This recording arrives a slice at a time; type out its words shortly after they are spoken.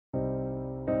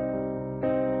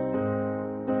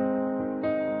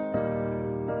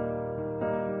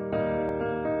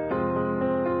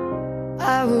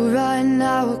I will run,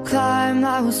 I will climb,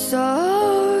 I will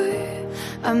soar.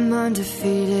 I'm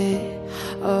undefeated,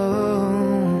 oh.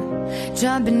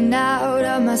 Jumping out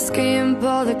of my skin,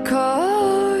 pull the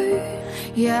cord.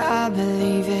 Yeah, I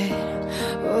believe it.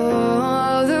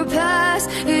 Oh, the past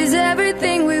is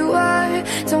everything we were.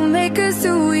 Don't make us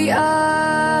who we are.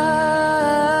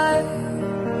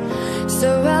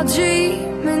 So I'll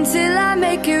dream until I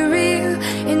make it real,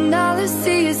 and all I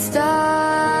see is stars.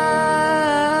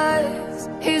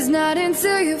 It's not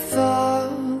until you fall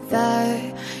that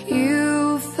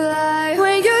you fly.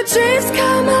 When your dreams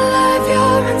come alive,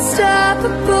 you're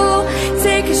unstoppable.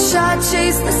 Take a shot,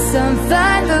 chase the sun,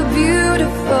 find the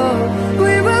beautiful.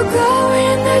 We will glow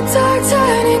in the dark,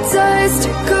 turning dust to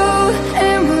gold,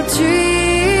 and we'll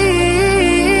dream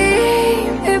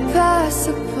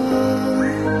impossible.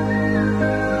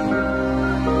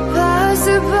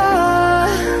 Possible.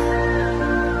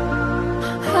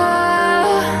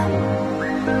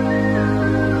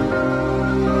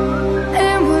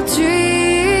 And we'll dream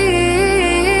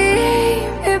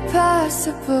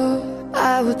impossible.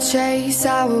 I will chase,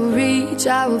 I will reach,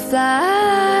 I will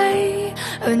fly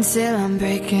until I'm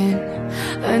breaking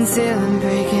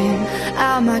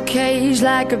out my cage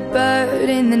like a bird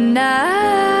in the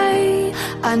night.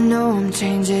 I know I'm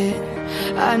changing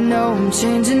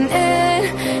it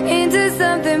into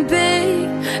something big,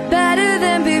 better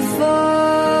than before.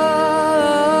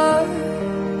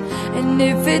 And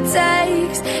if it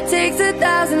takes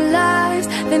 1,000 lives,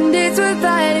 then it's worth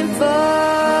fighting for.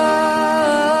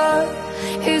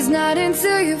 It's not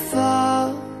until you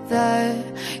fall that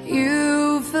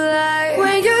you fly.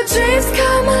 When your dreams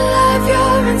come alive,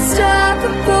 you're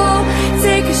unstoppable.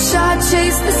 Take a shot,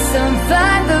 chase the sun,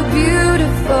 find the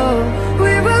beautiful.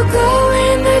 We will go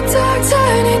in the dark,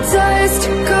 turning dust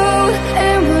to gold,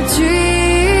 and we'll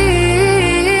dream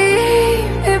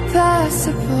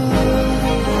impossible.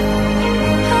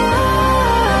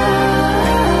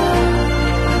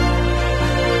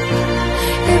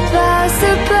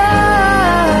 Impossible.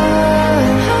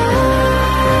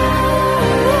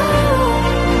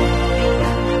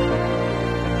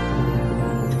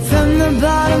 From the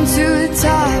bottom to the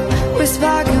top, we're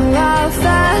sparking wild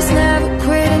fast. Never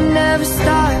quit and never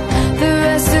stop the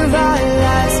rest of our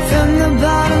lives. From the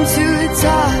bottom to the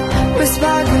top, we're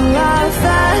sparking wild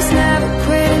fast. Never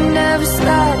quit and never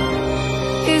stop.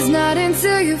 It's not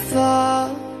until you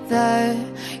fall that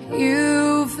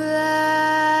you fly.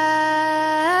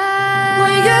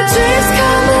 When your dreams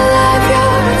come alive,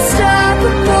 you're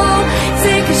unstoppable.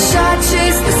 Take a shot,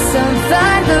 chase the sun,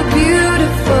 find the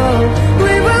beautiful.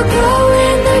 We will go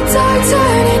in the dark,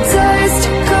 turning dust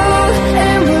to gold,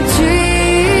 and we'll dream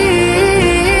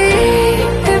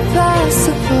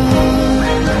impossible.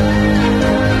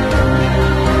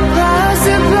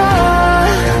 Possible.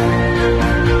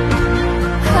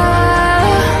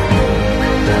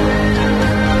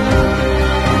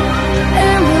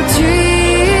 And we'll dream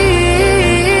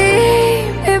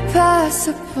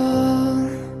impossible.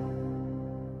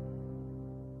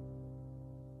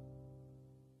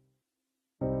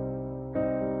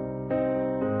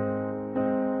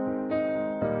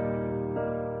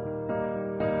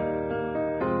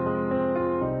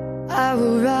 I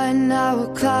will run, I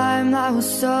will climb, I will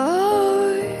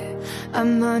soar.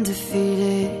 I'm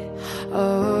undefeated,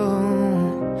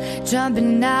 oh.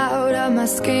 Jumping out of my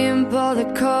skin, pull the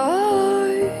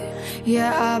cord.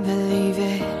 Yeah, I believe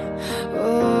it.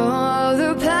 Oh,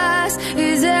 the past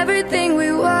is everything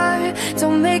we were.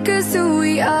 Don't make us who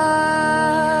we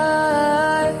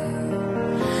are.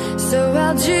 So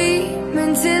I'll dream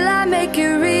until I make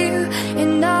it real,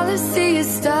 and all I see is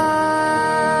stars.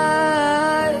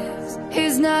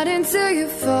 It's not until you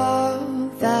fall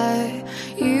that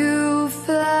you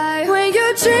fly. When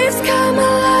your dreams come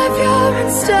alive, you're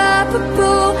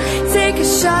unstoppable. Take a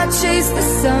shot, chase the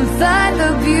sun, find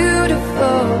the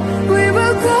beautiful. We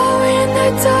will go in the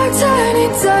dark,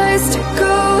 turning dust to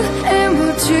gold, and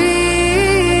we'll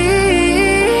dream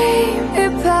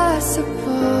impossible.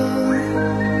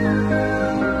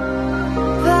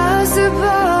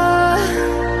 Possible.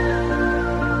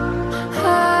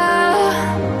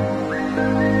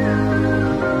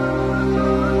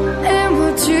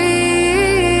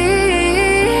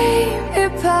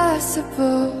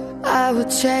 I will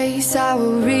chase, I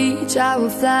will reach, I will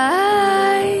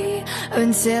fly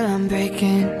until I'm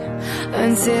breaking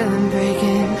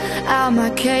out my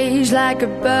cage like a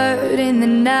bird in the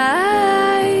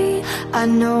night. I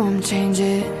know I'm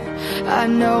changing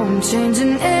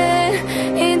it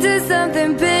into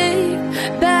something big,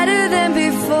 better than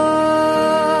before.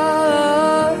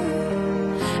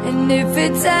 And if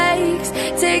it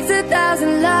takes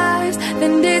 1,000 lives,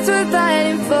 then it's worth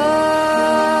fighting for.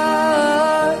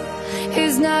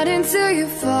 It's not until you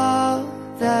fall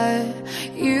that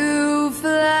you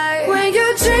fly. When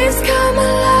your dreams come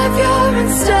alive, you're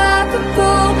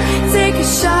unstoppable. Take a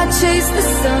shot, chase the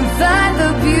sun, find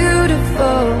the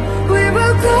beautiful. We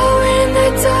will glow in the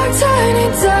dark,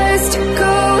 turning dust to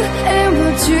gold, and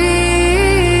we'll dream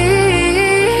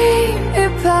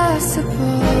impossible.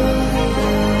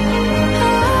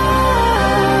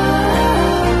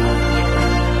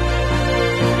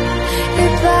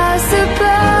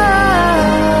 Impossible.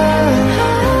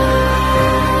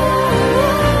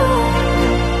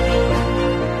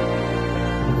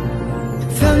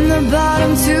 From the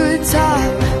bottom to the top,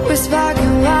 we're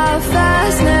sparking wild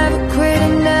fast. Never quit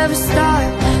and never stop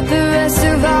the rest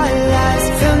of our lives.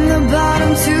 From the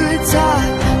bottom to the top,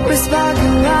 we're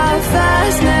sparking wild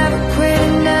fast. Never quit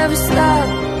and never stop.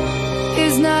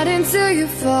 It's not until you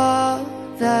fall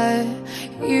that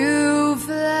you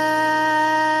fly.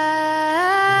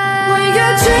 When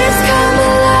your dreams come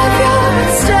alive, you're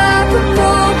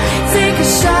unstoppable. Take a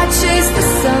shot, chase the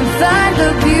sun, find the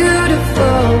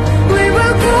beautiful. We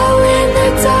will go in the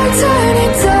dark,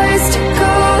 turning dust to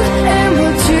gold, and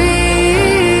we'll dream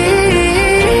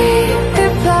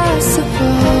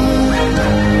impossible.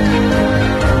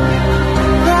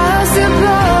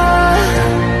 Possible.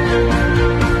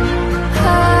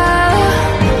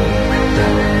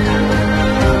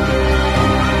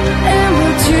 And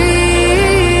we'll dream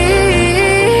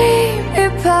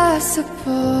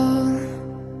impossible.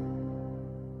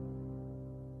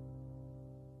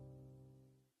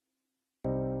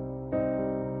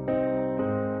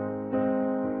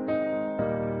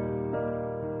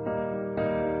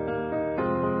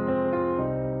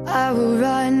 I will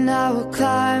run, I will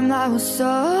climb, I will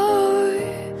soar.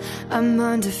 I'm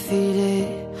undefeated,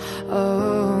 oh.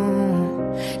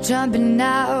 Jumping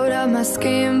out of my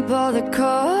skin, pull the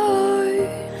cord.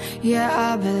 Yeah,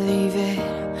 I believe it.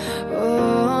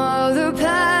 Oh, the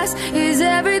past is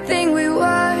everything we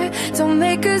were. Don't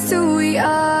make us who we are.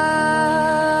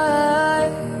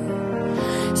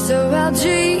 So I'll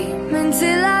dream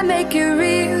until I make it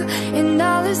real, and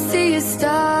all I see is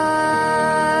stars.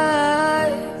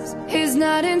 It's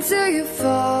not until you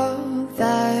fall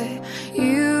that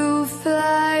you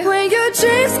fly. When your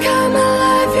dreams come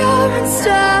alive, you're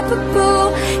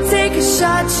unstoppable. Take a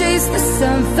shot, chase the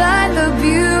sun, find the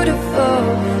beautiful.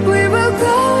 We will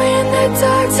go in the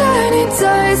dark, turning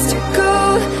dust to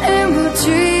gold, and we'll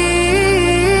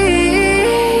dream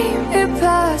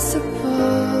impossible.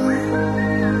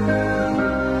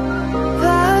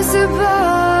 Possible.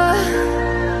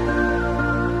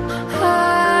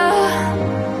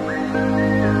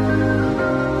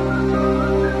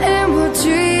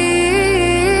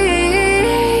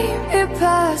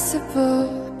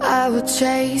 I will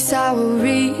chase, I will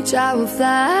reach, I will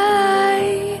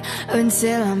fly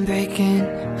until I'm breaking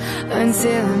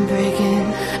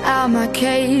out my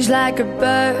cage like a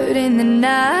bird in the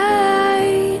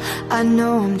night. I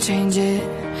know I'm changing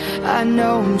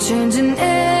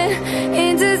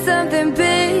into something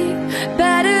big,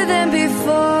 better than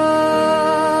before.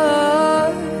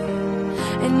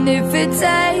 And if it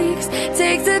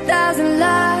takes 1,000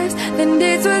 lives, then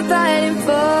it's worth fighting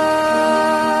for.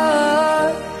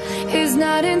 It's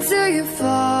not until you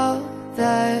fall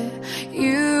that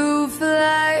you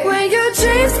fly. When your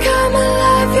dreams come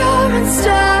alive, you're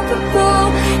unstoppable.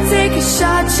 Take a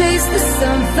shot, chase the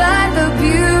sun, find the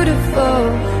beautiful.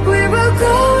 We will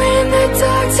go in the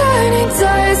dark, turning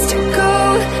dark